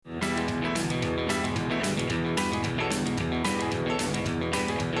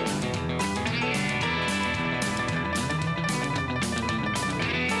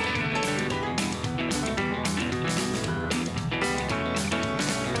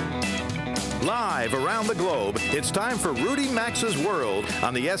Live around the globe, it's time for Rudy Maxa's World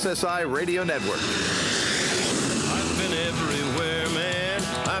on the SSI Radio Network. I've been everywhere, man.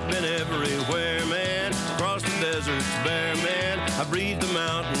 I've been everywhere, man. Across the deserts bare, man. I breathe the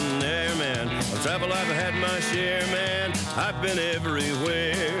mountain air, man. Of travel I've had my share, man. I've been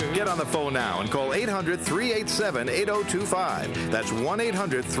everywhere. Get on the phone now and call 800-387-8025. That's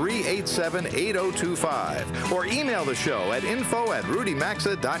 1-800-387-8025. Or email the show at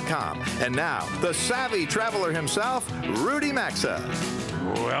info@rudymaxa.com. And now, the savvy traveler himself, Rudy Maxa.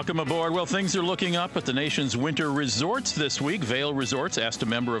 Welcome aboard. Well, things are looking up at the nation's winter resorts this week. Vail Resorts asked a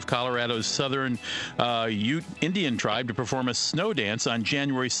member of Colorado's Southern Ute Indian tribe to perform a snow dance on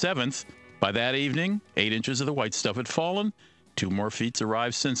January 7th. By that evening, 8 inches of the white stuff had fallen. 2 more feet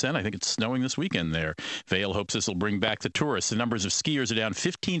arrived since then. I think it's snowing this weekend there. Vail hopes this will bring back the tourists. The numbers of skiers are down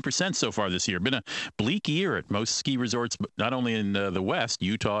 15% so far this year. Been a bleak year at most ski resorts, not only in the West,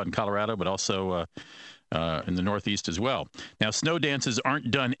 Utah and Colorado, but also in the Northeast as well. Now, snow dances aren't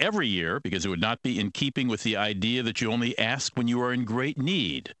done every year because it would not be in keeping with the idea that you only ask when you are in great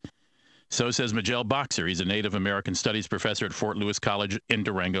need. So says Miguel Boxer. He's a Native American Studies professor at Fort Lewis College in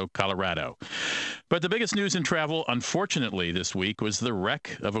Durango, Colorado. But the biggest news in travel, unfortunately, this week was the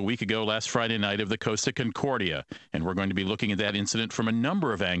wreck of a week ago last Friday night of the Costa Concordia. And we're going to be looking at that incident from a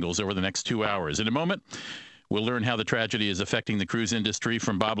number of angles over the next 2 hours. In a moment, we'll learn how the tragedy is affecting the cruise industry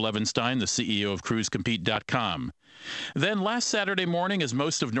from Bob Levenstein, the CEO of CruiseCompete.com. Then last Saturday morning, as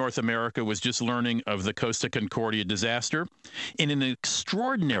most of North America was just learning of the Costa Concordia disaster, in an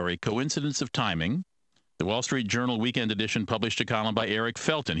extraordinary coincidence of timing, the Wall Street Journal Weekend Edition published a column by Eric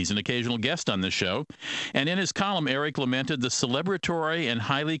Felton. He's an occasional guest on this show. And in his column, Eric lamented the celebratory and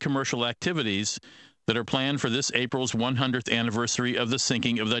highly commercial activities that are planned for this April's 100th anniversary of the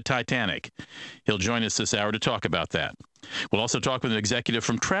sinking of the Titanic. He'll join us this hour to talk about that. We'll also talk with an executive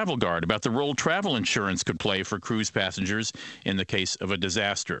from Travel Guard about the role travel insurance could play for cruise passengers in the case of a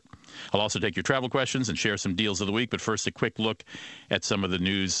disaster. I'll also take your travel questions and share some deals of the week, but first a quick look at some of the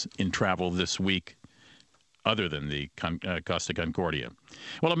news in travel this week other than the Costa Concordia.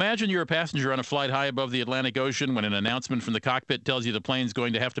 Well, imagine you're a passenger on a flight high above the Atlantic Ocean when an announcement from the cockpit tells you the plane's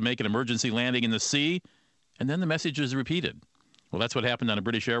going to have to make an emergency landing in the sea, and then the message is repeated. Well, that's what happened on a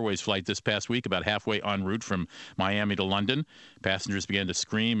British Airways flight this past week, about halfway en route from Miami to London. Passengers began to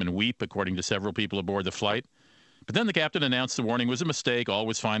scream and weep, according to several people aboard the flight. But then the captain announced the warning was a mistake. All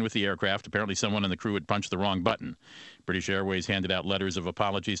was fine with the aircraft. Apparently someone in the crew had punched the wrong button. British Airways handed out letters of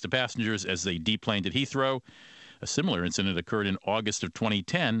apologies to passengers as they deplaned at Heathrow. A similar incident occurred in August of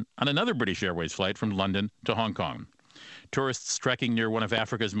 2010 on another British Airways flight from London to Hong Kong. Tourists trekking near one of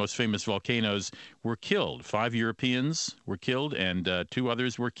Africa's most famous volcanoes were killed. 5 Europeans were killed and 2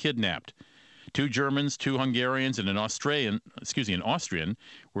 others were kidnapped. 2 Germans, 2 Hungarians, and an Austrian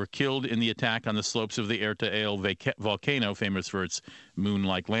were killed in the attack on the slopes of the Erta Ale volcano, famous for its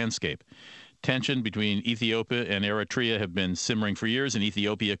moon-like landscape. Tension between Ethiopia and Eritrea have been simmering for years, and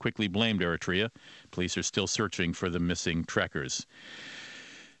Ethiopia quickly blamed Eritrea. Police are still searching for the missing trekkers.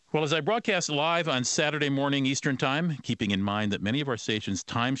 Well, as I broadcast live on Saturday morning Eastern Time, keeping in mind that many of our stations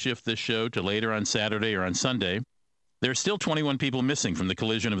time shift this show to later on Saturday or on Sunday, there are still 21 people missing from the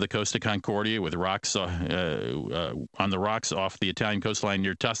collision of the Costa Concordia with rocks on the rocks off the Italian coastline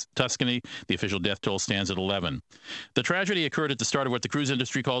near Tuscany. The official death toll stands at 11. The tragedy occurred at the start of what the cruise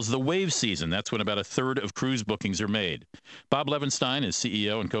industry calls the wave season. That's when about a third of cruise bookings are made. Bob Levenstein is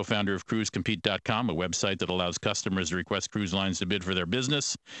CEO and co-founder of CruiseCompete.com, a website that allows customers to request cruise lines to bid for their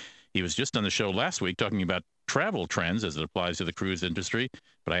business. He was just on the show last week talking about travel trends as it applies to the cruise industry,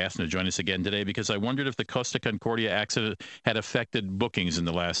 but I asked him to join us again today because I wondered if the Costa Concordia accident had affected bookings in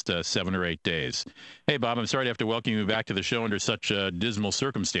the last 7 or 8 days. Hey, Bob, I'm sorry to have to welcome you back to the show under such dismal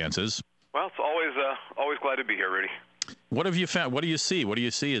circumstances. Well, it's always glad to be here, Rudy. What have you found? What do you see? What do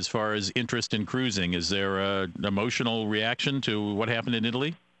you see as far as interest in cruising? Is there an emotional reaction to what happened in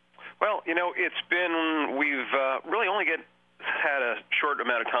Italy? Well, we've really only had a short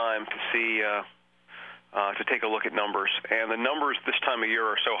amount of time to see to take a look at numbers, and the numbers this time of year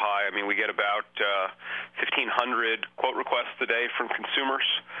are so high. I mean, we get about 1,500 quote requests a day from consumers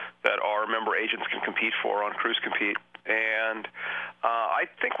that our member agents can compete for on Cruise Compete, and I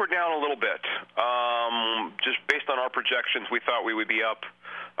think we're down a little bit. Just based on our projections, we thought we would be up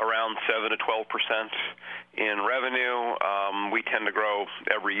around 7 to 12% in revenue. We tend to grow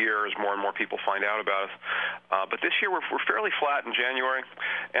every year as more and more people find out about us. But this year we're fairly flat in January,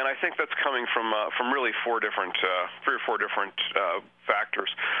 and I think that's coming from really 3 or 4 different factors.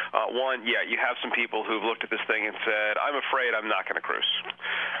 One, you have some people who've looked at this thing and said, I'm afraid I'm not going to cruise.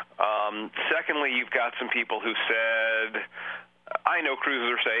 Secondly, you've got some people who said, I know cruises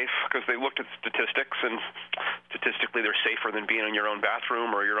are safe because they looked at statistics, and statistically they're safer than being in your own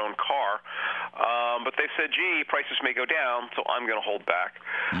bathroom or your own car. But they said, gee, prices may go down, so I'm going to hold back.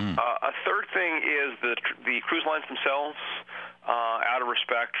 A third thing is the cruise lines themselves, out of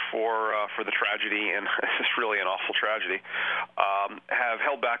respect for the tragedy, and this is really an awful tragedy, have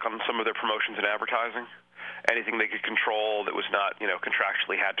held back on some of their promotions and advertising. Anything they could control that was not,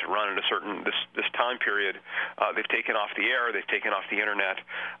 contractually had to run at a certain this time period, they've taken off the air, they've taken off the internet,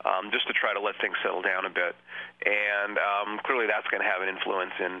 just to try to let things settle down a bit. And clearly, that's going to have an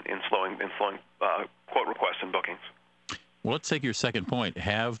influence in slowing quote requests and bookings. Well, let's take your second point.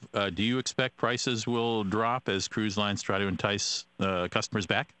 Do you expect prices will drop as cruise lines try to entice customers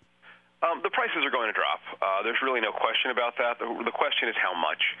back? The prices are going to drop. There's really no question about that. The question is how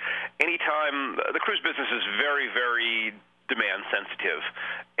much. Anytime the cruise business is very, very demand sensitive,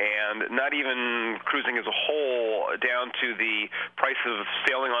 and not even cruising as a whole, down to the price of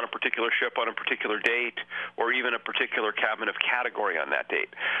sailing on a particular ship on a particular date, or even a particular cabin of category on that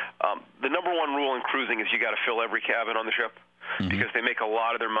date. The number one rule in cruising is you got to fill every cabin on the ship, because they make a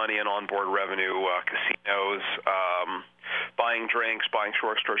lot of their money in onboard revenue, casinos, buying drinks, buying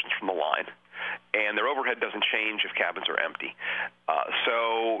shore excursions from the line. And their overhead doesn't change if cabins are empty.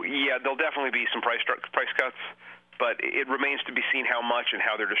 So, yeah, there'll definitely be some price cuts, but it remains to be seen how much and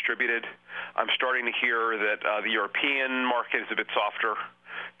how they're distributed. I'm starting to hear that the European market is a bit softer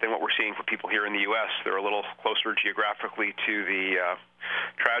than what we're seeing for people here in the U.S. They're a little closer geographically to the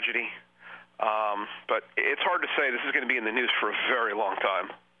tragedy. But it's hard to say. This is going to be in the news for a very long time.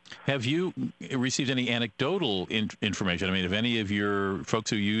 Have you received any anecdotal information? I mean, if any of your folks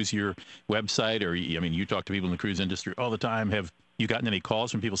who use your website, or you talk to people in the cruise industry all the time, have you gotten any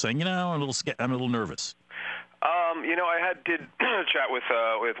calls from people saying, I'm a little nervous? I did chat with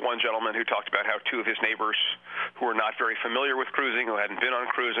one gentleman who talked about how two of his neighbors who were not very familiar with cruising, who hadn't been on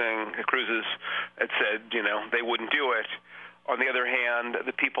cruises, had said, they wouldn't do it. On the other hand,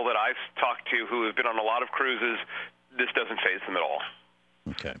 the people that I've talked to who have been on a lot of cruises, this doesn't faze them at all.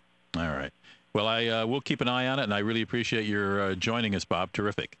 Okay. All right. Well, I will keep an eye on it, and I really appreciate your joining us, Bob.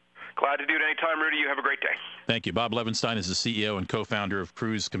 Terrific. Glad to do it anytime, Rudy. You have a great day. Thank you. Bob Levenstein is the CEO and co-founder of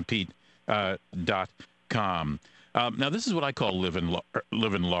CruiseCompete.com. Now, this is what I call living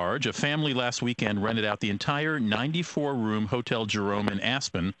large. A family last weekend rented out the entire 94-room Hotel Jerome in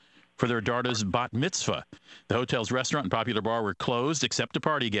Aspen for their daughter's bat mitzvah. The hotel's restaurant and popular bar were closed except to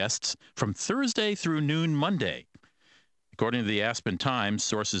party guests from Thursday through noon Monday. According to the Aspen Times,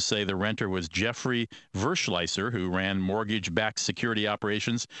 sources say the renter was Jeffrey Verschleiser, who ran mortgage-backed security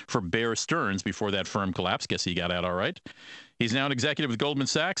operations for Bear Stearns before that firm collapsed. Guess he got out all right. He's now an executive with Goldman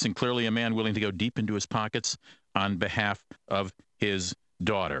Sachs and clearly a man willing to go deep into his pockets on behalf of his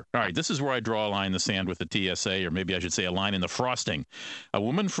daughter. All right, this is where I draw a line in the sand with the TSA, or maybe I should say a line in the frosting. A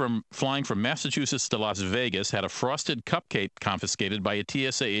woman flying from Massachusetts to Las Vegas had a frosted cupcake confiscated by a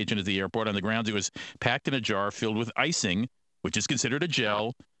TSA agent at the airport on the grounds it was packed in a jar filled with icing, which is considered a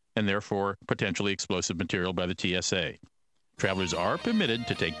gel and therefore potentially explosive material by the TSA. Travelers are permitted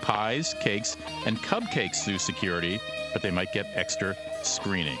to take pies, cakes, and cupcakes through security, but they might get extra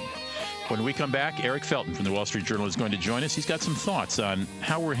screening. When we come back, Eric Felton from the Wall Street Journal is going to join us. He's got some thoughts on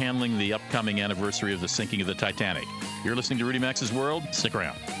how we're handling the upcoming anniversary of the sinking of the Titanic. You're listening to Rudy Maxa's World. Stick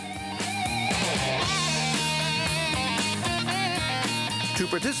around. To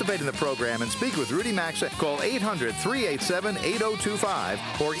participate in the program and speak with Rudy Maxa, call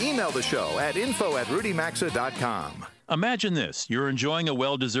 800-387-8025 or email the show at info@rudymaxa.com. Imagine this. You're enjoying a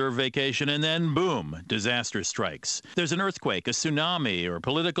well-deserved vacation and then, boom, disaster strikes. There's an earthquake, a tsunami, or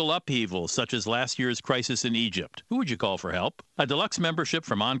political upheaval, such as last year's crisis in Egypt. Who would you call for help? A deluxe membership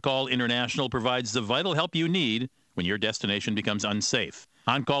from On Call International provides the vital help you need when your destination becomes unsafe.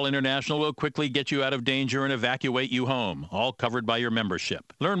 On Call International will quickly get you out of danger and evacuate you home, all covered by your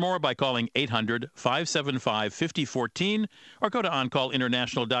membership. Learn more by calling 800-575-5014 or go to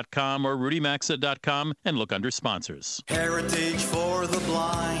OnCallInternational.com or RudyMaxa.com and look under sponsors. Heritage for the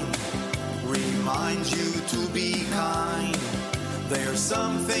Blind reminds you to be kind. There's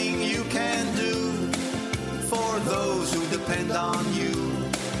something you can do for those who depend on you.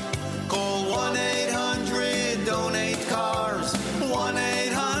 Call 1-800-DONATE-CARS.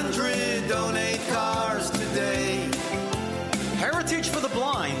 1-800-DONATE-CARS today. Heritage for the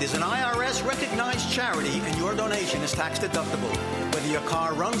Blind is an IRS-recognized charity, and your donation is tax deductible. Whether your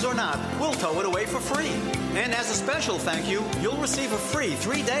car runs or not, we'll tow it away for free. And as a special thank you, you'll receive a free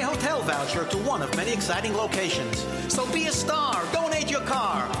 3-day hotel voucher to one of many exciting locations. So be a star. Donate your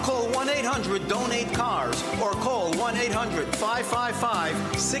car. Call 1-800-DONATE-CARS or call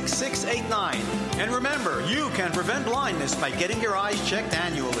 1-800-555-6689. And remember, you can prevent blindness by getting your eyes checked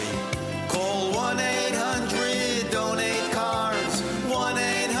annually. Call 1-800-DONATE-CARS.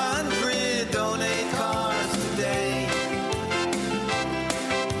 1-800-DONATE-CARS today.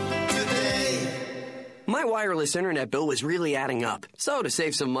 My wireless internet bill was really adding up. So to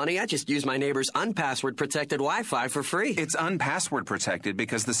save some money, I just used my neighbor's unpassword-protected Wi-Fi for free. It's unpassword-protected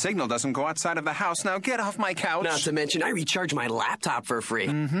because the signal doesn't go outside of the house. Now get off my couch. Not to mention, I recharge my laptop for free.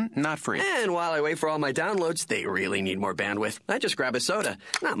 Not free. And while I wait for all my downloads, they really need more bandwidth. I just grab a soda.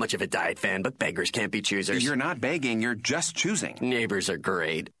 Not much of a diet fan, but beggars can't be choosers. You're not begging, you're just choosing. Neighbors are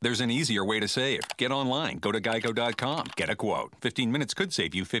great. There's an easier way to save. Get online. Go to geico.com. Get a quote. 15 minutes could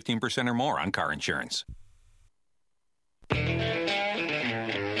save you 15% or more on car insurance.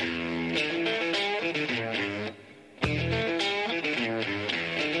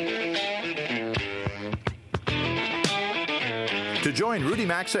 To join Rudy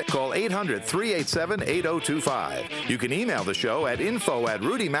Maxa, call 800-387-8025. You can email the show at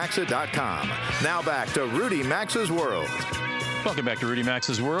info@rudymaxa.com. Now back to Rudy Maxa's World. Welcome back to Rudy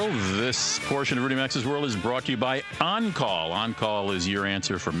Maxa's World. This portion of Rudy Maxa's World is brought to you by OnCall. OnCall is your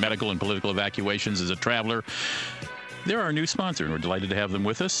answer for medical and political evacuations as a traveler. They're our new sponsor, and we're delighted to have them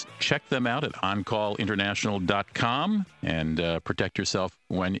with us. Check them out at OnCallInternational.com and protect yourself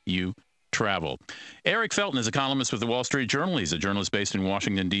when you travel. Eric Felton is a columnist with the Wall Street Journal. He's a journalist based in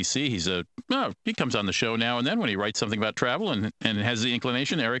Washington, D.C. He comes on the show now and then when he writes something about travel and has the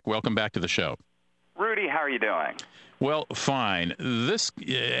inclination. Eric, welcome back to the show. Rudy, how are you doing? Well, fine. This,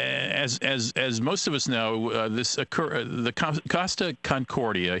 as most of us know, the Costa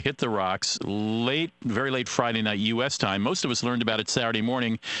Concordia hit the rocks very late Friday night U.S. time. Most of us learned about it Saturday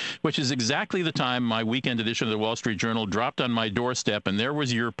morning, which is exactly the time my weekend edition of the Wall Street Journal dropped on my doorstep, and there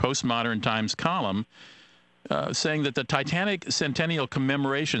was your Postmodern Times column saying that the Titanic centennial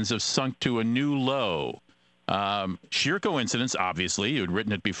commemorations have sunk to a new low. Sheer coincidence, obviously. You had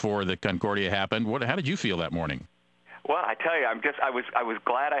written it before the Concordia happened. How did you feel that morning? Well, I tell you, I was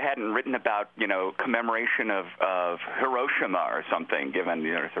glad I hadn't written about commemoration of Hiroshima or something, given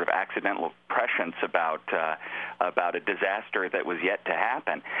sort of accidental prescience about a disaster that was yet to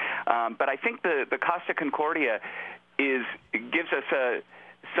happen. But I think the Costa Concordia gives us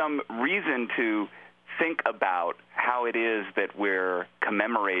some reason to think about how it is that we're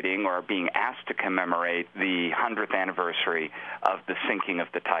commemorating or being asked to commemorate the 100th anniversary of the sinking of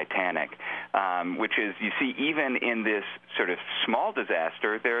the Titanic, which is, you see, even in this sort of small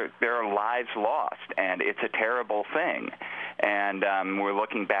disaster, there are lives lost, and it's a terrible thing. And we're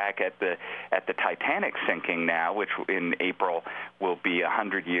looking back at the Titanic sinking now, which in April will be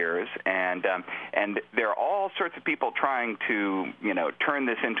 100 years, and there are all sorts of people trying to turn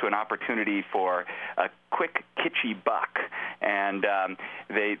this into an opportunity for a quick kitschy buck, and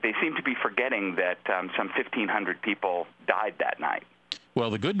they seem to be forgetting that some 1,500 people died that night. Well,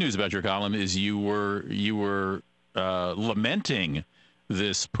 the good news about your column is you were lamenting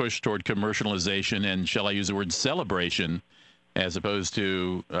this push toward commercialization and, shall I use the word, celebration, as opposed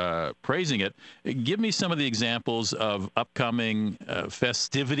to praising it. Give me some of the examples of upcoming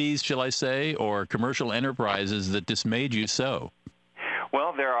festivities, shall I say, or commercial enterprises that dismayed you so.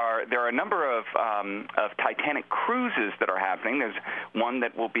 Well, there are a number of Titanic cruises that are happening. There's one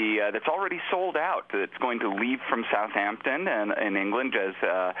that will be that's already sold out. That's going to leave from Southampton and in England as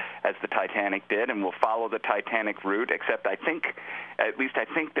the Titanic did, and will follow the Titanic route. Except I think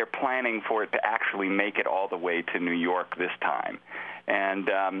they're planning for it to actually make it all the way to New York this time. And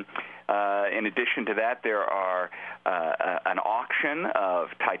in addition to that, there are an auction of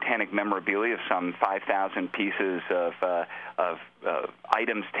Titanic memorabilia of some 5,000 pieces of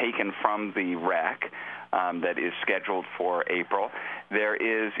items taken from the wreck that is scheduled for April. There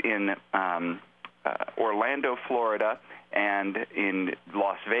is in Orlando, Florida, and in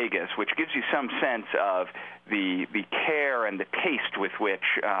Las Vegas, which gives you some sense of the care and the taste with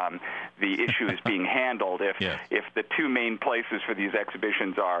which the issue is being handled. If the two main places for these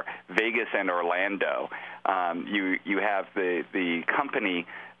exhibitions are Vegas and Orlando, you have the company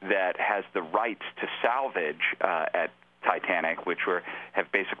that has the rights to salvage at Titanic, which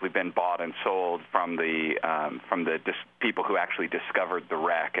have basically been bought and sold from the people who actually discovered the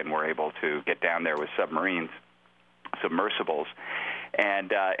wreck and were able to get down there with submersibles,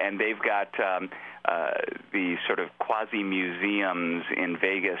 and they've got sort of quasi-museums in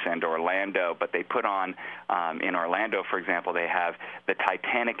Vegas and Orlando, but they put on, in Orlando, for example, they have the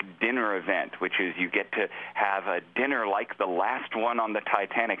Titanic dinner event, which is you get to have a dinner like the last one on the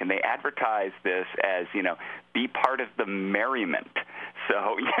Titanic, and they advertise this as, be part of the merriment.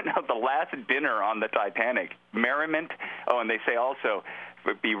 So, the last dinner on the Titanic, merriment. Oh, and they say also,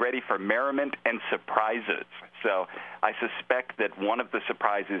 be ready for merriment and surprises. So I suspect that one of the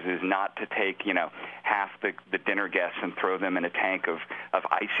surprises is not to take, half the dinner guests and throw them in a tank of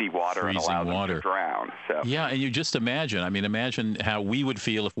icy water and allow them to drown. So. Yeah, and you just imagine how we would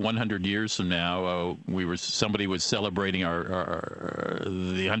feel if 100 years from now somebody was celebrating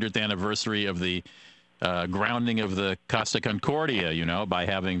the 100th anniversary of the grounding of the Costa Concordia, by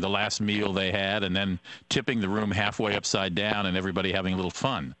having the last meal they had and then tipping the room halfway upside down and everybody having a little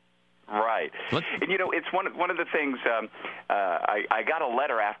fun. Right. And, it's one of the things, I got a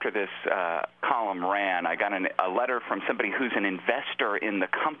letter after this column ran. I got a letter from somebody who's an investor in the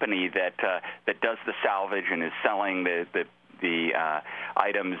company that does the salvage and is selling the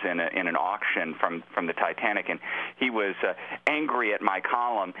items in an auction from the Titanic, and he was angry at my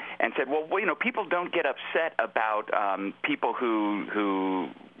column and said, well, people don't get upset about people who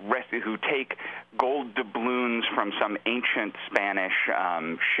take gold doubloons from some ancient Spanish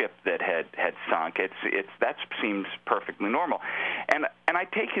ship that had sunk. That seems perfectly normal, and I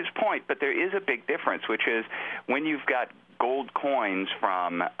take his point, but there is a big difference, which is when you've got gold coins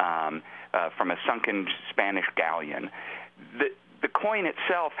from a sunken Spanish galleon. The coin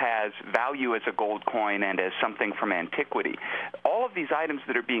itself has value as a gold coin and as something from antiquity. All of these items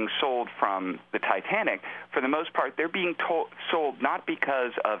that are being sold from the Titanic, for the most part, they're being sold not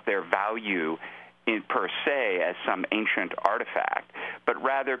because of their value per se as some ancient artifact, but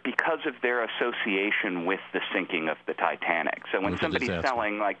rather because of their association with the sinking of the Titanic. So when somebody's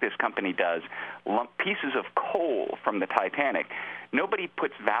selling, like this company does, pieces of coal from the Titanic, nobody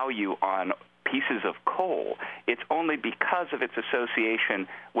puts value on pieces of coal. It's only because of its association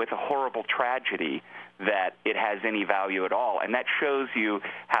with a horrible tragedy that it has any value at all. And that shows you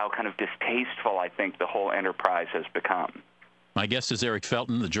how kind of distasteful, I think, the whole enterprise has become. My guest is Eric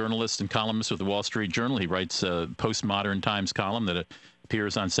Felton, the journalist and columnist with the Wall Street Journal. He writes a postmodern times column that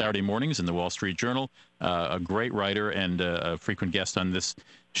appears on Saturday mornings in the Wall Street Journal. A great writer and a frequent guest on this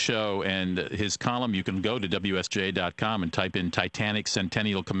show. And his column, you can go to WSJ.com and type in Titanic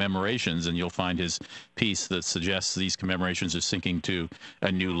Centennial Commemorations, and you'll find his piece that suggests these commemorations are sinking to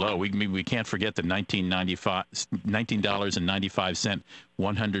a new low. We can't forget the $19.95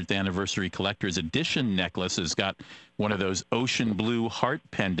 100th anniversary collector's edition necklace has got one of those ocean blue heart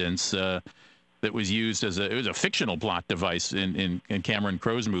pendants that was used as it was a fictional plot device in Cameron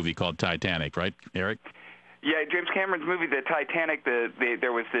Crowe's movie called Titanic, right, Eric? Yeah, James Cameron's movie, The Titanic,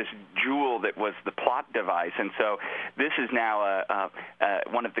 there was this jewel that was the plot device, and so this is now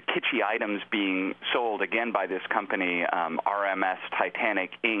one of the kitschy items being sold again by this company, RMS Titanic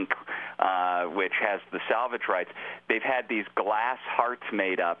Inc., which has the salvage rights. They've had these glass hearts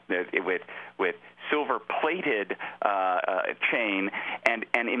made up with silver-plated chain, and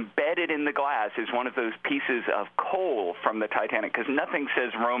embedded in the glass is one of those pieces of coal from the Titanic, because nothing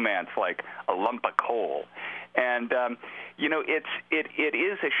says romance like a lump of coal. And, it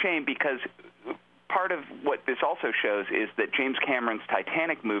is a shame because part of what this also shows is that James Cameron's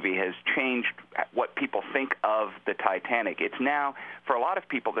Titanic movie has changed what people think of the Titanic. It's now, for a lot of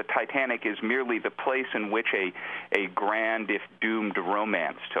people, the Titanic is merely the place in which a grand, if doomed,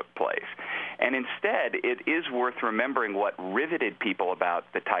 romance took place. And instead, it is worth remembering what riveted people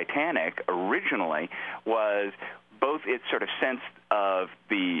about the Titanic originally was both its sort of sense of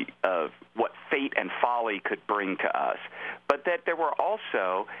what fate and folly could bring to us, but that there were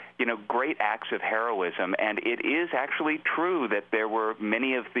also, great acts of heroism. And it is actually true that there were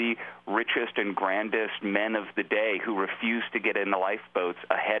many of the richest and grandest men of the day who refused to get in the lifeboats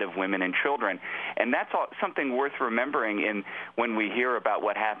ahead of women and children. And that's something worth remembering when we hear about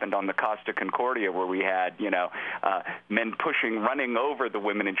what happened on the Costa Concordia, where we had, men running over the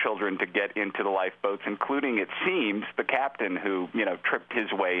women and children to get into the lifeboats, including, it seems, the captain who, tripped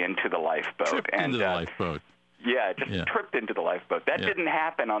his way into the lifeboat. Into the lifeboat. Yeah, tripped into the lifeboat. That didn't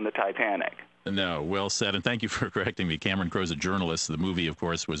happen on the Titanic. No, well said. And thank you for correcting me. Cameron Crowe's a journalist. The movie, of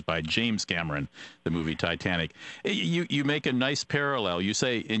course, was by James Cameron, the movie Titanic. You make a nice parallel. You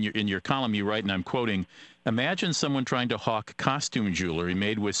say in your column, you write, and I'm quoting, imagine someone trying to hawk costume jewelry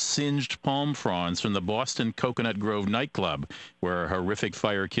made with singed palm fronds from the Boston Coconut Grove nightclub, where a horrific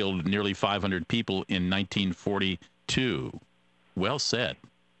fire killed nearly 500 people in 1942. Well said.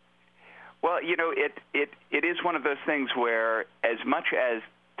 Well, it is one of those things where, as much as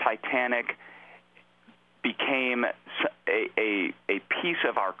Titanic became a piece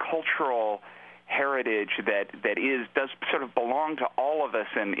of our cultural heritage that does sort of belong to all of us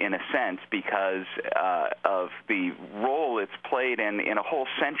in a sense, because of the role it's played in a whole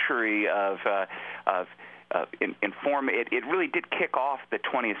century of inform. It really did kick off the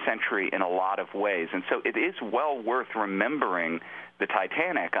 20th century in a lot of ways, and so it is well worth remembering the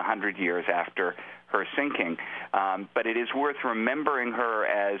Titanic 100 years after her sinking. But it is worth remembering her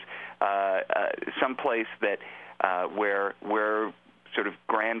as someplace that where sort of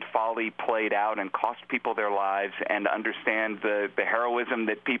grand folly played out and cost people their lives, and understand the heroism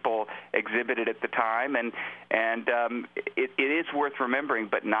that people exhibited at the time. And it is worth remembering,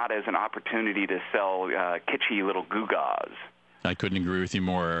 but not as an opportunity to sell kitschy little gewgaws. I couldn't agree with you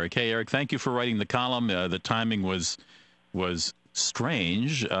more, Eric. Hey, Eric, thank you for writing the column. The timing was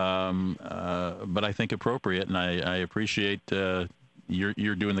strange, but I think appropriate, and I appreciate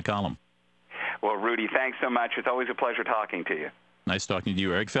you're doing the column. Well, Rudy, thanks so much. It's always a pleasure talking to you. Nice talking to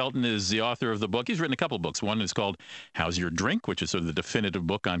you. Eric Felton is the author of the book. He's written a couple of books. One is called How's Your Drink, which is sort of the definitive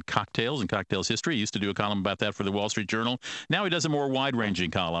book on cocktails and cocktails history. He used to do a column about that for the Wall Street Journal. Now he does a more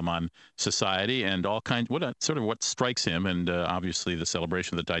wide-ranging column on society and all kinds, what strikes him. And obviously the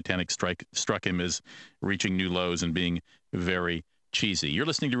celebration of the Titanic struck him as reaching new lows and being very cheesy. You're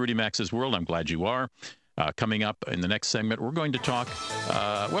listening to Rudy Maxa's World. I'm glad you are. Coming up in the next segment, we're going to talk,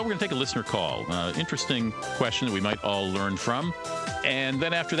 we're going to take a listener call. Interesting question that we might all learn from. And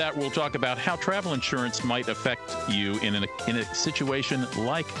then after that, we'll talk about how travel insurance might affect you in a situation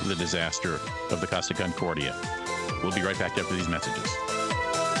like the disaster of the Costa Concordia. We'll be right back after these messages.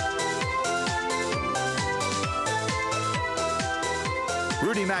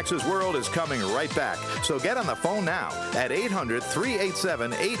 Rudy Maxa's World is coming right back, so get on the phone now at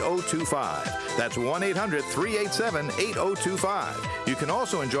 800-387-8025. That's 1-800-387-8025. You can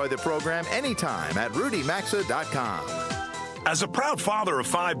also enjoy the program anytime at rudymaxa.com. As a proud father of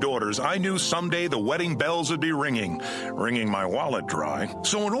 5 daughters, I knew someday the wedding bells would be ringing my wallet dry.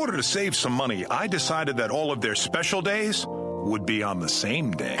 So in order to save some money, I decided that all of their special days would be on the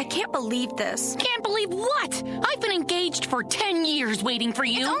same day. I can't believe this. Can't believe what? I've been engaged for 10 years waiting for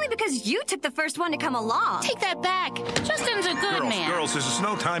you. It's only because you took the first one to come along. Take that back. Justin's a good man. Girls, this is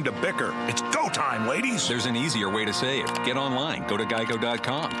no time to bicker. It's go time, ladies. There's an easier way to save. Get online. Go to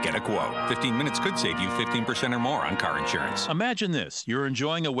geico.com. Get a quote. 15 minutes could save you 15% or more on car insurance. Imagine this. You're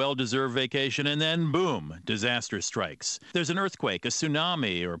enjoying a well-deserved vacation, and then, boom, disaster strikes. There's an earthquake, a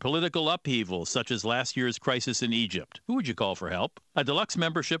tsunami, or political upheaval, such as last year's crisis in Egypt. Who would you call for help? A deluxe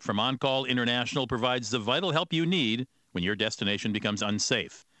membership from On-Call International provides the vital help you need when your destination becomes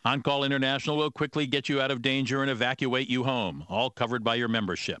unsafe. On-Call International will quickly get you out of danger and evacuate you home, all covered by your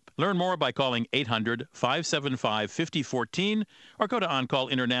membership. Learn more by calling 800-575-5014 or go to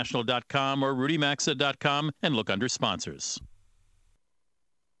OnCallInternational.com or RudyMaxa.com and look under sponsors.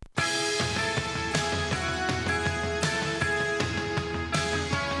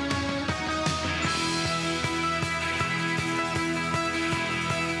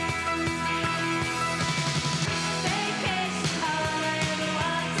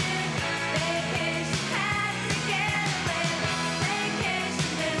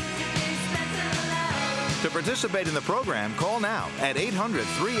 To participate in the program, call now at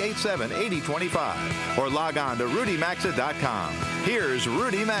 800-387-8025 or log on to rudymaxa.com. Here's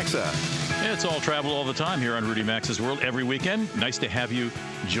Rudy Maxa. It's all travel all the time here on Rudy Maxa's World every weekend. Nice to have you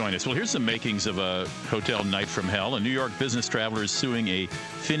join us. Well, here's some makings of a hotel night from hell. A New York business traveler is suing a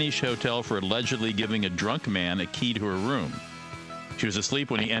Finnish hotel for allegedly giving a drunk man a key to her room. She was asleep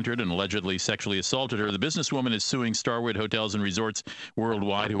when he entered and allegedly sexually assaulted her. The businesswoman is suing Starwood Hotels and Resorts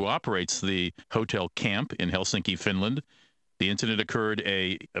Worldwide, who operates the Hotel Camp in Helsinki, Finland. The incident occurred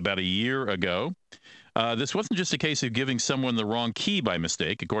about a year ago. This wasn't just a case of giving someone the wrong key by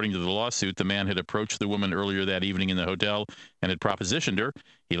mistake. According to the lawsuit, the man had approached the woman earlier that evening in the hotel and had propositioned her.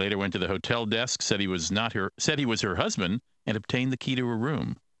 He later went to the hotel desk, said he was her husband, and obtained the key to her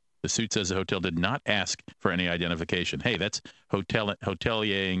room. The suit says the hotel did not ask for any identification. Hey, that's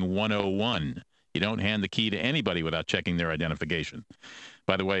hoteliering 101. You don't hand the key to anybody without checking their identification.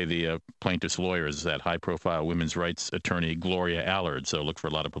 By the way, the plaintiff's lawyer is that high-profile women's rights attorney, Gloria Allard, so look for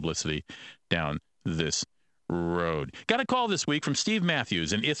a lot of publicity down this road. Got a call this week from Steve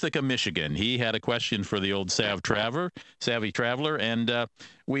Matthews in Ithaca, Michigan. He had a question for the old savvy traveler, and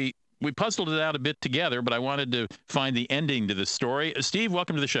we puzzled it out a bit together, but I wanted to find the ending to this story. Steve,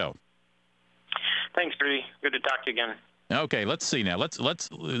 welcome to the show. Thanks, Rudy. Good to talk to you again. Okay, let's see now.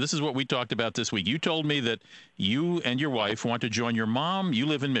 This is what we talked about this week. You told me that you and your wife want to join your mom. You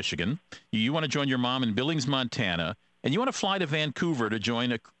live in Michigan. You want to join your mom in Billings, Montana, and you want to fly to Vancouver to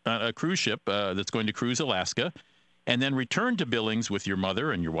join a cruise ship that's going to cruise Alaska, and then return to Billings with your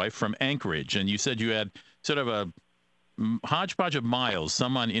mother and your wife from Anchorage. And you said you had sort of a hodgepodge of miles,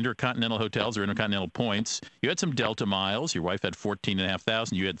 some on intercontinental hotels or intercontinental points. You had some Delta miles. Your wife had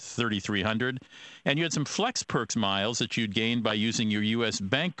 14,500. You had 3,300. And you had some Flex Perks miles that you'd gained by using your U.S.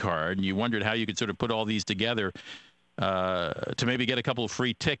 bank card. And you wondered how you could sort of put all these together to maybe get a couple of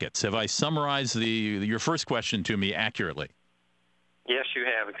free tickets. Have I summarized your first question to me accurately? Yes, you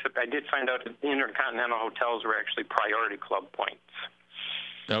have, except I did find out that the intercontinental hotels were actually Priority Club points.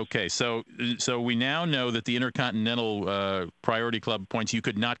 Okay, so we now know that the Intercontinental Priority Club points you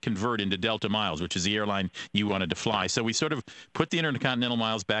could not convert into Delta miles, which is the airline you wanted to fly. So we sort of put the Intercontinental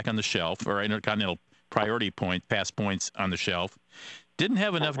miles back on the shelf, or Intercontinental Priority Pass points on the shelf. Didn't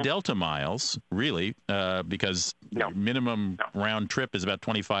have enough Delta miles, really, because minimum round trip is about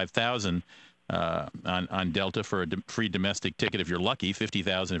 25,000 on Delta for a free domestic ticket if you're lucky,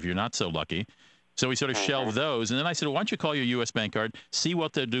 50,000 if you're not so lucky. So we sort of shelved those. And then I said, well, why don't you call your U.S. bank card, see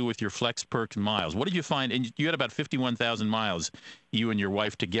what they'll do with your Flex Perks miles. What did you find? And you had about 51,000 miles, you and your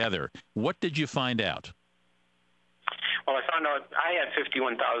wife together. What did you find out? Well, I found out I had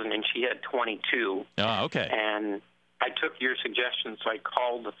 51,000 and she had 22. Oh, okay. And I took your suggestion, so I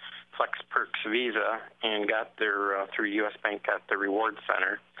called Flex Perks Visa and got their, through U.S. Bank, got the reward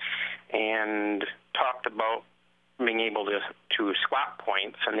center and talked about being able to swap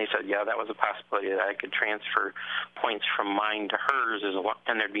points, and they said, yeah, that was a possibility that I could transfer points from mine to hers,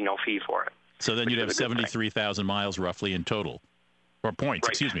 and there'd be no fee for it. So then you'd have 73,000 miles roughly in total, or points,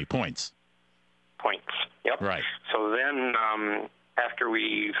 excuse me, points. Points, yep. Right. So then after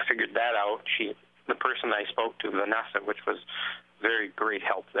we figured that out, the person I spoke to, Vanessa, which was very great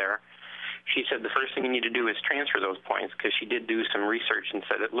help there, she said the first thing you need to do is transfer those points, because she did do some research and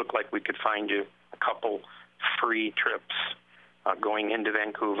said it looked like we could find you a couple free trips going into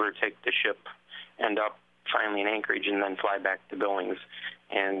Vancouver, take the ship, end up finally in Anchorage, and then fly back to Billings,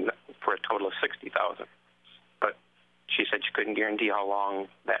 and for a total of 60,000. But she said she couldn't guarantee how long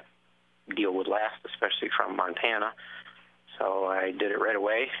that deal would last, especially from Montana. So I did it right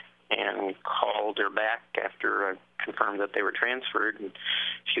away and called her back after I confirmed that they were transferred, and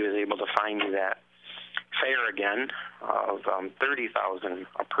she was able to find me that fare again of 30,000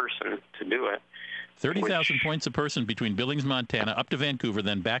 a person to do it. 30,000 points a person between Billings, Montana, up to Vancouver,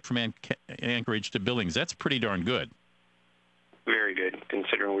 then back from Anchorage to Billings. That's pretty darn good. Very good,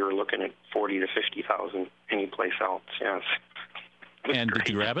 considering we were looking at 40 to 50,000 any place else. Yes. And great.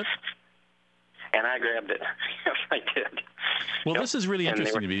 Did you grab it? And I grabbed it. Yes, I did. Well, this is really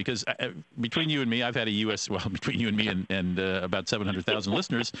interesting to me because between you and me, I've had a U.S. Well, between you and me and about 700,000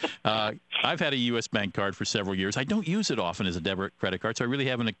 listeners, I've had a U.S. bank card for several years. I don't use it often as a debit credit card, so I really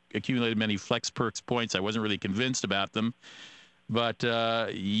haven't accumulated many Flex Perks points. I wasn't really convinced about them. But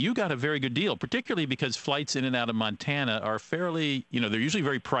you got a very good deal, particularly because flights in and out of Montana are fairly, they're usually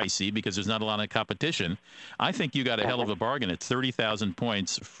very pricey because there's not a lot of competition. I think you got a hell of a bargain at 30,000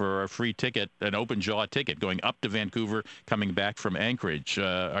 points for a free ticket, an open jaw ticket going up to Vancouver, coming back from Anchorage.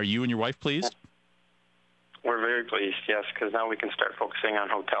 Are you and your wife pleased? We're very pleased, yes, because now we can start focusing on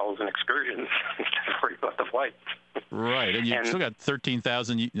hotels and excursions instead of worrying about the flights. Right, and you've still got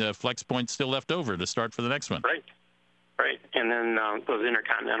 13,000 Flex points still left over to start for the next one. Right. Right, and then those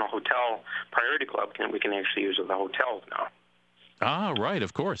Intercontinental Hotel Priority Club, we can actually use with the hotels now. Ah, right,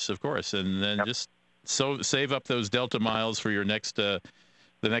 of course, and then just save up those Delta miles for your next the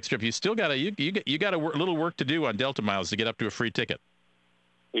next trip. You still got little work to do on Delta miles to get up to a free ticket.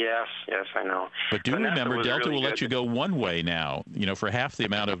 Yes, I know. But do remember, Delta will let you go one way now, for half the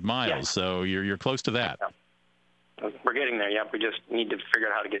amount of miles. Yeah. So you're close to that. Yeah. We're getting there. Yep. We just need to figure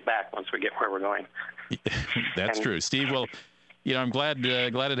out how to get back once we get where we're going. That's true, Steve. Well, I'm glad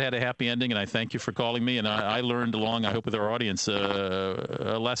it had a happy ending, and I thank you for calling me. And I learned along, I hope, with our audience,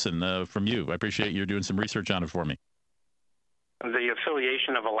 a lesson from you. I appreciate you doing some research on it for me. The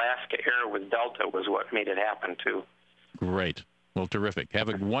affiliation of Alaska Air with Delta was what made it happen, too. Great. Well, terrific. Have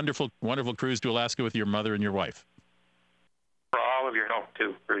a wonderful, wonderful cruise to Alaska with your mother and your wife. For all of your help,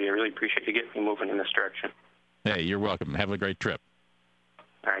 too, Rudy. I really appreciate you getting me moving in this direction. Hey, you're welcome. Have a great trip.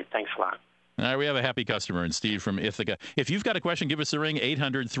 All right. Thanks a lot. All right, we have a happy customer, and Steve from Ithaca. If you've got a question, give us a ring,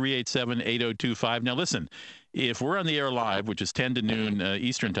 800-387-8025. Now, listen, if we're on the air live, which is 10 to noon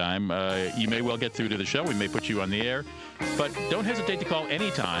Eastern time, you may well get through to the show. We may put you on the air. But don't hesitate to call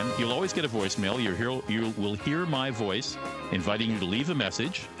anytime. You'll always get a voicemail. You will hear my voice inviting you to leave a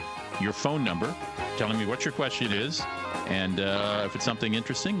message, your phone number, telling me what your question is, and if it's something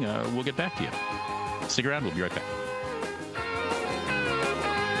interesting, we'll get back to you. Stick around. We'll be right back.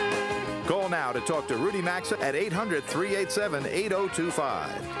 Call now to talk to Rudy Maxa at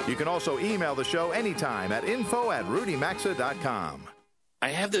 800-387-8025. You can also email the show anytime at info@rudymaxa.com. I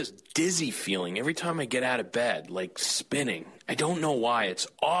have this dizzy feeling every time I get out of bed, like spinning. I don't know why. It's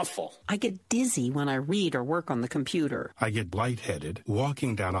awful. I get dizzy when I read or work on the computer. I get lightheaded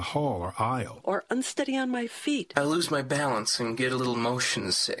walking down a hall or aisle. Or unsteady on my feet. I lose my balance and get a little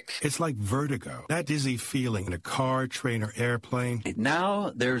motion sick. It's like vertigo. That dizzy feeling in a car, train, or airplane. And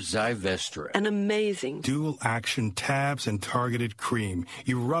now there's Zyvestra. An amazing dual-action tabs and targeted cream.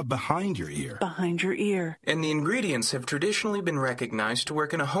 You rub behind your ear. Behind your ear. And the ingredients have traditionally been recognized to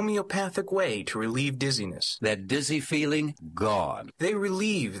work in a homeopathic way to relieve dizziness. That dizzy feeling, gone. They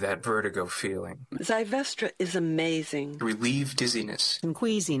relieve that vertigo feeling. Zyvestra is amazing. Relieve dizziness. And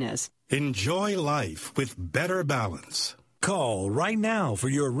queasiness. Enjoy life with better balance. Call right now for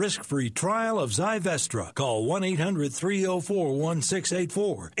your risk-free trial of Zyvestra. Call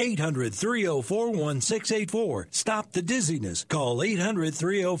 1-800-304-1684. 800-304-1684. Stop the dizziness. Call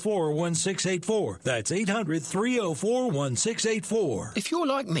 800-304-1684. That's 800-304-1684. If you're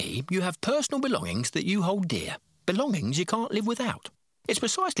like me, you have personal belongings that you hold dear. Belongings you can't live without. It's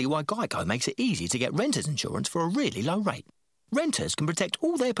precisely why Geico makes it easy to get renter's insurance for a really low rate. Renters can protect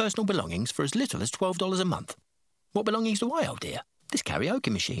all their personal belongings for as little as $12 a month. What belongings do I hold dear? This karaoke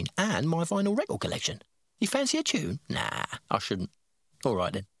machine and my vinyl record collection. You fancy a tune? Nah, I shouldn't. All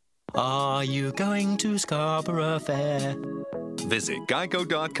right then. Are you going to Scarborough Fair? Visit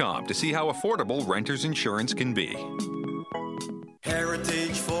geico.com to see how affordable renter's insurance can be.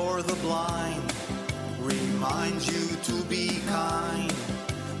 Heritage for the Blind reminds you to be kind.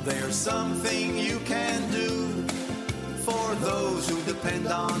 There's something you can do for those who depend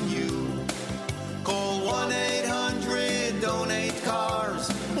on you. Call 1-800-DONATE-CARS.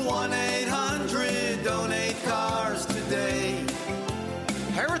 1-800-DONATE-CARS today.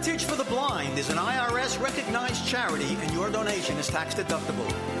 Heritage for the Blind is an IRS-recognized charity, and your donation is tax-deductible.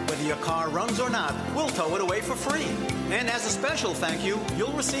 Whether your car runs or not, we'll tow it away for free. And as a special thank you,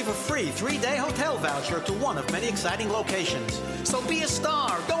 you'll receive a free 3-day hotel voucher to one of many exciting locations. So be a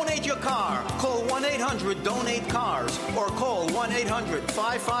star. Donate your car. Call 1-800-DONATE-CARS or call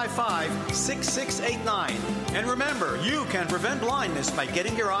 1-800-555-6689. And remember, you can prevent blindness by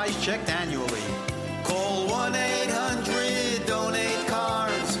getting your eyes checked annually. Call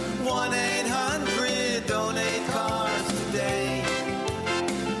 1-800-DONATE-CARS. 1-800-DONATE-CARS today.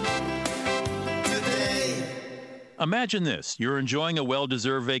 Imagine this. You're enjoying a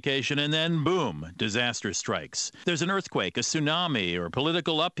well-deserved vacation and then, boom, disaster strikes. There's an earthquake, a tsunami, or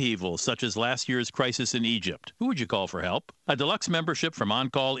political upheaval, such as last year's crisis in Egypt. Who would you call for help? A deluxe membership from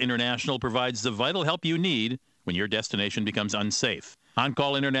On Call International provides the vital help you need when your destination becomes unsafe. On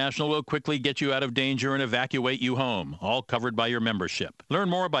Call International will quickly get you out of danger and evacuate you home, all covered by your membership. Learn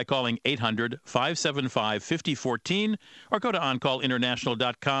more by calling 800-575-5014 or go to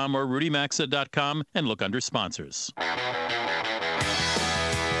OnCallInternational.com or RudyMaxa.com and look under sponsors.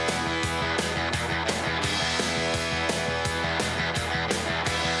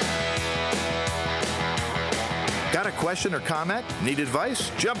 Got a question or comment? Need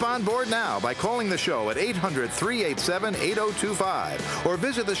advice? Jump on board now by calling the show at 800-387-8025 or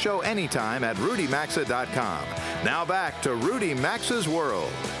visit the show anytime at RudyMaxa.com. Now back to Rudy Maxa's World.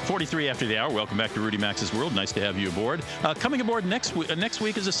 43 after the hour. Welcome back to Rudy Maxa's World. Nice to have you aboard. Coming aboard next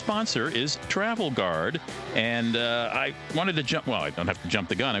week as a sponsor is Travel Guard. And I wanted to jump, well, I don't have to jump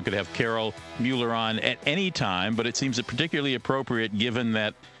the gun. I could have Carol Mueller on at any time, but it seems particularly appropriate given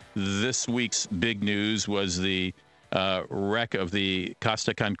that this week's big news was the wreck of the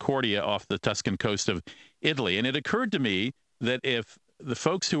Costa Concordia off the Tuscan coast of Italy. And it occurred to me that if the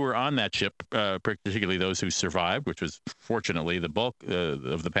folks who were on that ship, particularly those who survived, which was fortunately the bulk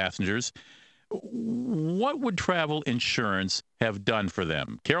of the passengers, what would travel insurance have done for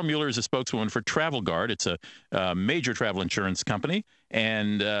them? Carol Mueller is a spokeswoman for Travel Guard. It's a major travel insurance company.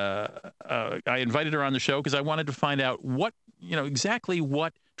 And I invited her on the show because I wanted to find out exactly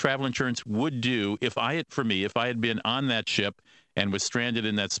what travel insurance would do if I had been on that ship and was stranded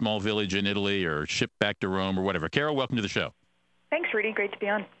in that small village in Italy or shipped back to Rome or whatever. Carol, welcome to the show. Thanks, Rudy. Great to be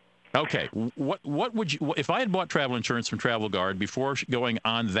on. Okay. What would you, if I had bought travel insurance from Travel Guard before going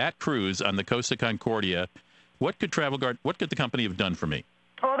on that cruise on the Costa Concordia, what could the company have done for me?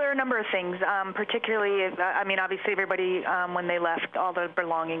 Well, there are a number of things, particularly, obviously everybody, when they left, all their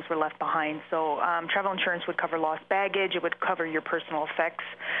belongings were left behind. So travel insurance would cover lost baggage. It would cover your personal effects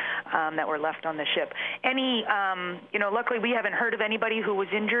that were left on the ship. Luckily we haven't heard of anybody who was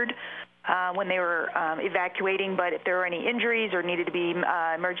injured when they were evacuating, but if there were any injuries or needed to be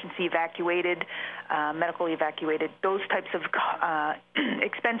emergency evacuated, medically evacuated, those types of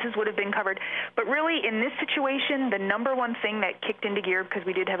expenses would have been covered. But really, in this situation, the number one thing that kicked into gear, because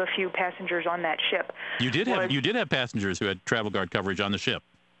we did have a few passengers on that ship. You did have passengers who had Travel Guard coverage on the ship.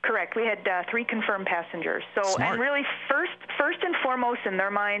 Correct. We had 3 confirmed passengers. So, Smart. and really, first and foremost in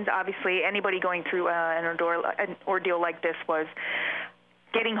their minds, obviously, anybody going through an ordeal like this was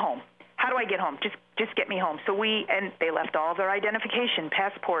getting home. How do I get home? Just get me home. So and they left all of their identification,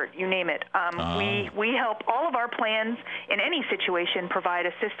 passport, you name it. We help all of our plans in any situation provide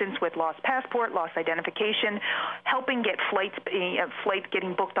assistance with lost passport, lost identification, helping get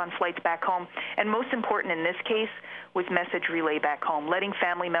getting booked on flights back home, and most important in this case was message relay back home, letting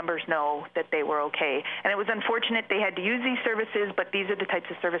family members know that they were okay. And it was unfortunate they had to use these services, but these are the types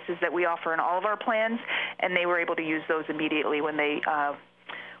of services that we offer in all of our plans, and they were able to use those immediately when they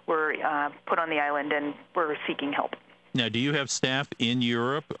were put on the island and were seeking help. Now, do you have staff in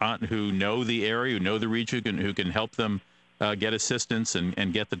Europe who know the area, who know the region, who can help them get assistance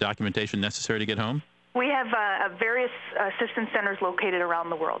and get the documentation necessary to get home? We have various assistance centers located around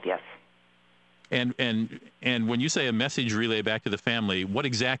the world, yes. And when you say a message relay back to the family, what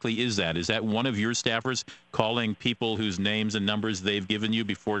exactly is that? Is that one of your staffers calling people whose names and numbers they've given you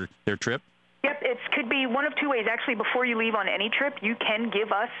before their trip? Yep, it could be one of two ways. Actually, before you leave on any trip, you can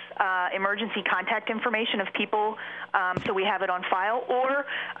give us emergency contact information of people so we have it on file. Or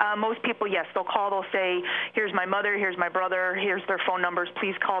most people, yes, they'll call, they'll say, here's my mother, here's my brother, here's their phone numbers.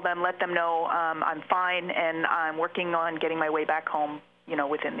 Please call them, let them know I'm fine and I'm working on getting my way back home,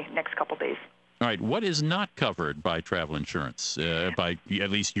 within the next couple days. All right. What is not covered by travel insurance, by at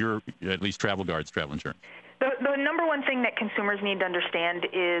least Travel Guard's travel insurance? The number one thing that consumers need to understand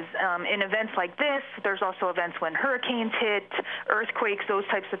is in events like this, there's also events when hurricanes hit, earthquakes, those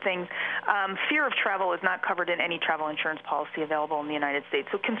types of things. Fear of travel is not covered in any travel insurance policy available in the United States.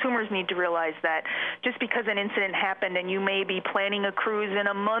 So consumers need to realize that just because an incident happened and you may be planning a cruise in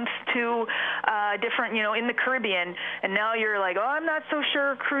a month to different, in the Caribbean, and now you're like, oh, I'm not so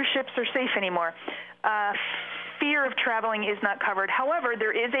sure cruise ships are safe anymore. Fear of traveling is not covered. However,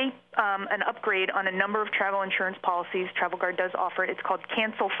 there is an upgrade on a number of travel insurance policies. Travel Guard does offer it. It's called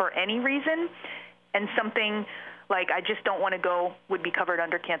cancel for any reason, and something like I just don't want to go would be covered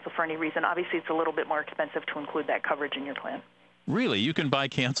under cancel for any reason. Obviously, it's a little bit more expensive to include that coverage in your plan. Really? You can buy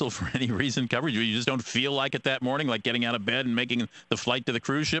cancel for any reason coverage? You just don't feel like it that morning, like getting out of bed and making the flight to the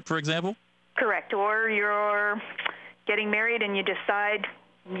cruise ship, for example? Correct. Or you're getting married and you decide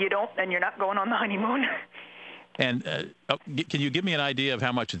you don't and you're not going on the honeymoon. And can you give me an idea of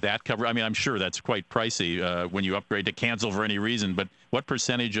how much that covers? I mean, I'm sure that's quite pricey when you upgrade to cancel for any reason, but what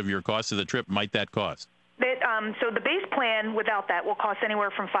percentage of your cost of the trip might that cost? So the base plan without that will cost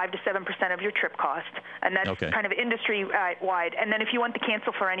anywhere from 5 to 7% of your trip cost, and that's kind of industry-wide. And then if you want the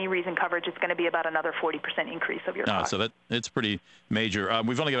cancel for any reason coverage, it's going to be about another 40% increase of your cost. So it's pretty major.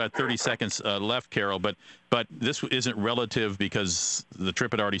 We've only got about 30 seconds left, Carol, but this isn't relative because the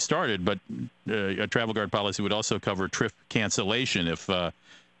trip had already started, but a Travel Guard policy would also cover trip cancellation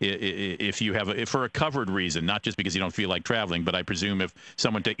if you have for a covered reason, not just because you don't feel like traveling, but I presume if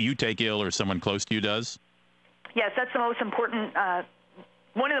someone you take ill or someone close to you does? Yes, that's the most important.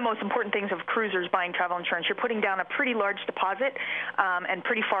 One of the most important things of cruisers buying travel insurance, you're putting down a pretty large deposit and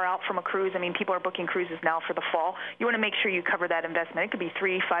pretty far out from a cruise. I mean, people are booking cruises now for the fall. You want to make sure you cover that investment. It could be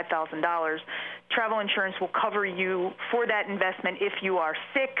 $3,000, $5,000. Travel insurance will cover you for that investment if you are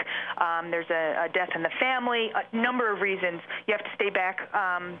sick, there's a death in the family, a number of reasons. You have to stay back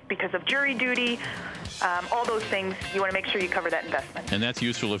because of jury duty, all those things. You want to make sure you cover that investment. And that's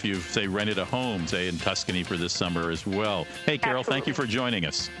useful if you've, say, rented a home, say, in Tuscany for this summer as well. Hey, Carol, Thank you for joining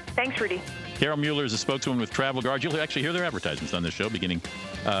us. Thanks, Rudy. Carol Mueller is a spokeswoman with Travel Guard. You'll actually hear their advertisements on this show beginning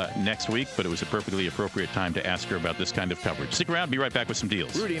next week, but it was a perfectly appropriate time to ask her about this kind of coverage. Stick around. Be right back with some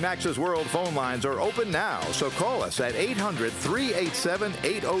deals. Rudy Maxa's World phone lines are open now, so call us at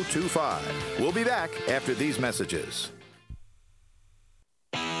 800-387-8025. We'll be back after these messages.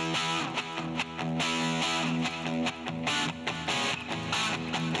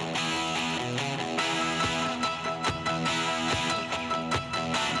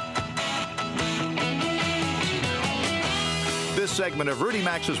 This segment of Rudy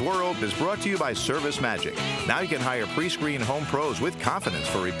Maxa's World is brought to you by Service Magic. Now you can hire pre-screened home pros with confidence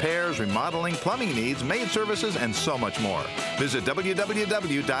for repairs, remodeling, plumbing needs, maid services, and so much more. Visit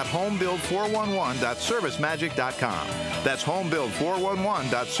www.homebuild411.servicemagic.com. That's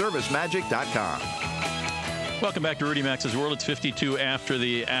homebuild411.servicemagic.com. Welcome back to Rudy Max's World. It's 52 after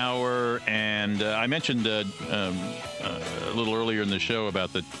the hour, and I mentioned a little earlier in the show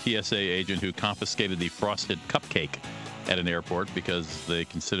about the TSA agent who confiscated the frosted cupcake at an airport because they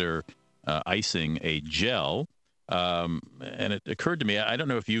consider icing a gel. And it occurred to me, I don't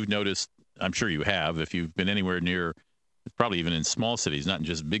know if you've noticed, I'm sure you have, if you've been anywhere near, probably even in small cities, not in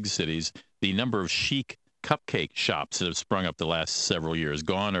just big cities, the number of chic cupcake shops that have sprung up the last several years.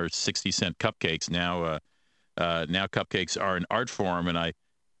 Gone are 60-cent cupcakes. Now cupcakes are an art form, and I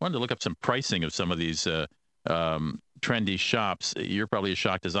wanted to look up some pricing of some of these trendy shops. You're probably as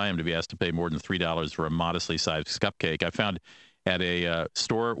shocked as I am to be asked to pay more than $3 for a modestly sized cupcake. I found at a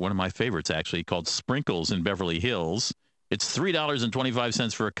store, one of my favorites actually, called Sprinkles in Beverly Hills. It's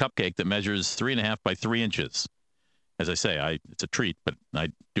 $3.25 for a cupcake that measures 3.5 by 3 inches. As I say, it's a treat, but I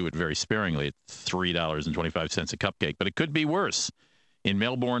do it very sparingly. It's $3.25 a cupcake, but it could be worse. In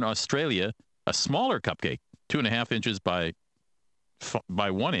Melbourne, Australia, a smaller cupcake, 2.5 inches by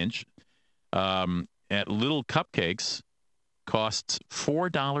 1 inch, at Little Cupcakes costs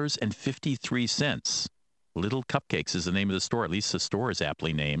 $4.53. Little Cupcakes is the name of the store. At least the store is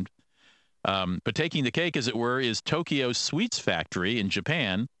aptly named. But taking the cake, as it were, is Tokyo Sweets Factory in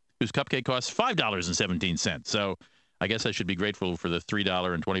Japan, whose cupcake costs $5.17. So I guess I should be grateful for the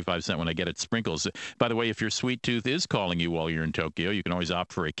 $3.25 when I get it Sprinkles. By the way, if your sweet tooth is calling you while you're in Tokyo, you can always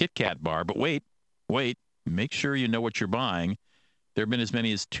opt for a Kit Kat bar. But wait, make sure you know what you're buying. There have been as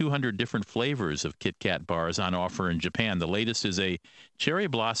many as 200 different flavors of Kit Kat bars on offer in Japan. The latest is a cherry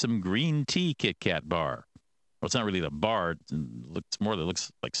blossom green tea Kit Kat bar. Well, it's not really the bar. It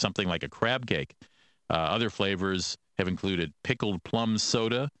looks like something like a crab cake. Other flavors have included pickled plum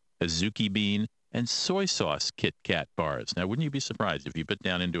soda, azuki bean, and soy sauce Kit Kat bars. Now, wouldn't you be surprised if you put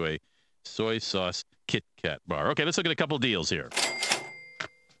down into a soy sauce Kit Kat bar? Okay, let's look at a couple deals here.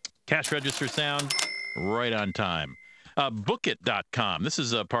 Cash register sound, right on time. Bookit.com. This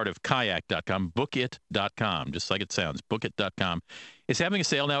is a part of Kayak.com. Bookit.com, just like it sounds. Bookit.com is having a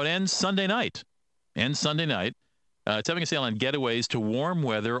sale now. It ends Sunday night. It's having a sale on getaways to warm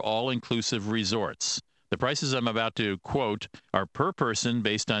weather, all-inclusive resorts. The prices I'm about to quote are per person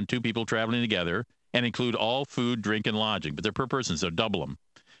based on 2 people traveling together and include all food, drink, and lodging. But they're per person, so double them.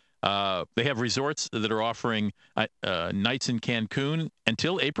 They have resorts that are offering nights in Cancun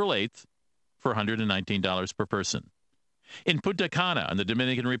until April 8th for $119 per person. In Punta Cana in the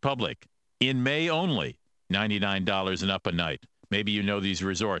Dominican Republic, in May only, $99 and up a night. Maybe you know these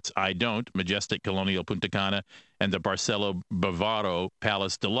resorts. I don't. Majestic Colonial Punta Cana and the Barcelo Bavaro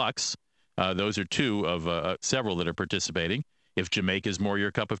Palace Deluxe. Those are 2 of several that are participating. If Jamaica is more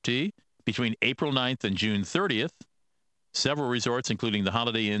your cup of tea, between April 9th and June 30th, several resorts, including the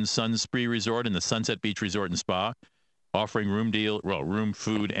Holiday Inn Sun Spree Resort and the Sunset Beach Resort and Spa, offering room,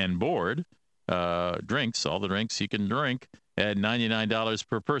 food, and board, drinks, all the drinks you can drink, at $99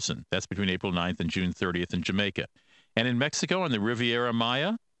 per person. That's between April 9th and June 30th in Jamaica. And in Mexico, on the Riviera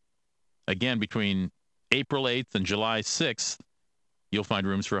Maya, again, between April 8th and July 6th, you'll find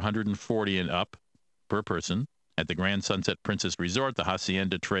rooms for $140 and up per person at the Grand Sunset Princess Resort, the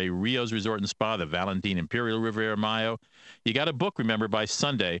Hacienda Tres Rios Resort and Spa, the Valentin Imperial Riviera Maya. You got to book, remember, by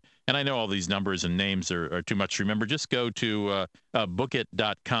Sunday. And I know all these numbers and names are too much to remember. Just go to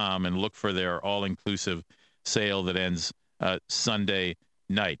bookit.com and look for their all-inclusive sale that ends Sunday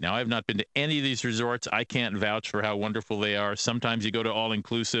night. Now, I have not been to any of these resorts. I can't vouch for how wonderful they are. Sometimes you go to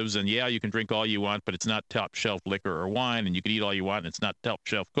all-inclusives, and yeah, you can drink all you want, but it's not top-shelf liquor or wine, and you can eat all you want, and it's not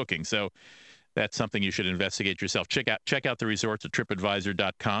top-shelf cooking. So that's something you should investigate yourself. Check out the resorts at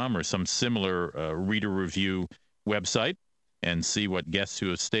TripAdvisor.com or some similar reader review website and see what guests who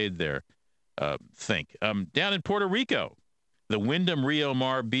have stayed there think. Down in Puerto Rico, the Wyndham Rio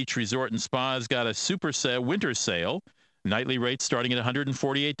Mar Beach Resort and Spa has got a super sale, winter sale. Nightly rates starting at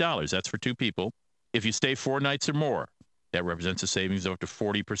 $148. That's for 2 people. If you stay 4 nights or more, that represents a savings of up to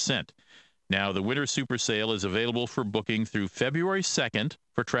 40%. Now, the winter super sale is available for booking through February 2nd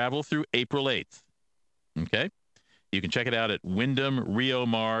for travel through April 8th. Okay? You can check it out at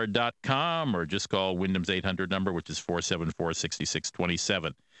WyndhamRioMar.com or just call Wyndham's 800 number, which is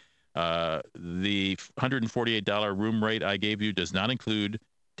 474-6627. The $148 room rate I gave you does not include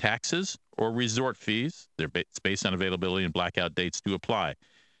taxes or resort fees. It's based on availability, and blackout dates do apply.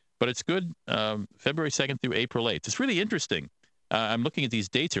 But it's good February 2nd through April 8th. It's really interesting. I'm looking at these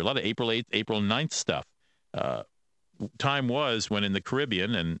dates here. A lot of April 8th, April 9th stuff. Time was when in the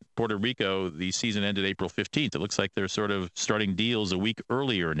Caribbean and Puerto Rico, the season ended April 15th. It looks like they're sort of starting deals a week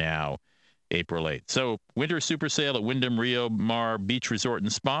earlier now, April 8th. So winter super sale at Wyndham Rio Mar Beach Resort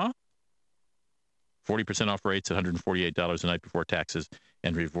and Spa. 40% off rates at $148 a night before taxes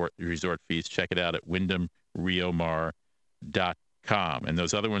and resort fees. Check it out at wyndhamriomar.com. And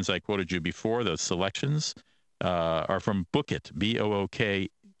those other ones I quoted you before, those selections, are from Bookit, BOOKIT.com.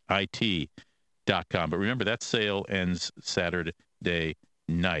 But remember, that sale ends Saturday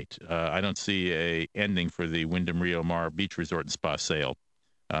night. I don't see a ending for the Wyndham Rio Mar Beach Resort and Spa sale,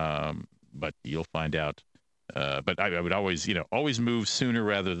 but you'll find out. But I would always move sooner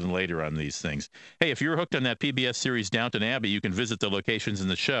rather than later on these things. Hey, if you're hooked on that PBS series Downton Abbey, you can visit the locations in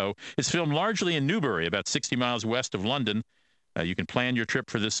the show. It's filmed largely in Newbury, about 60 miles west of London. You can plan your trip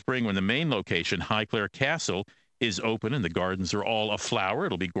for this spring when the main location, Highclere Castle, is open and the gardens are all aflower.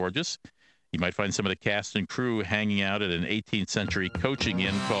 It'll be gorgeous. You might find some of the cast and crew hanging out at an 18th century coaching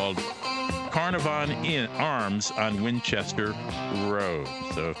inn called Carnarvon Inn Arms on Winchester Road.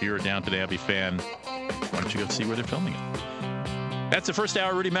 So if you're a Downton Abbey fan, why don't you go see where they're filming it? That's the first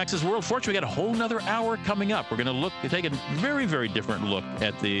hour of Rudy Max's World. Fortunately, we got a whole nother hour coming up. We're going to take a very, very different look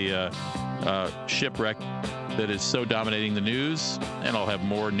at the shipwreck that is so dominating the news, and I'll have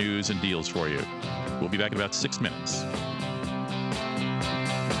more news and deals for you. We'll be back in about 6 minutes.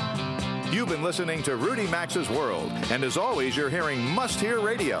 You've been listening to Rudy Max's World, and as always, you're hearing Must Hear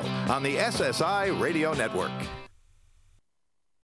Radio on the SSI Radio Network.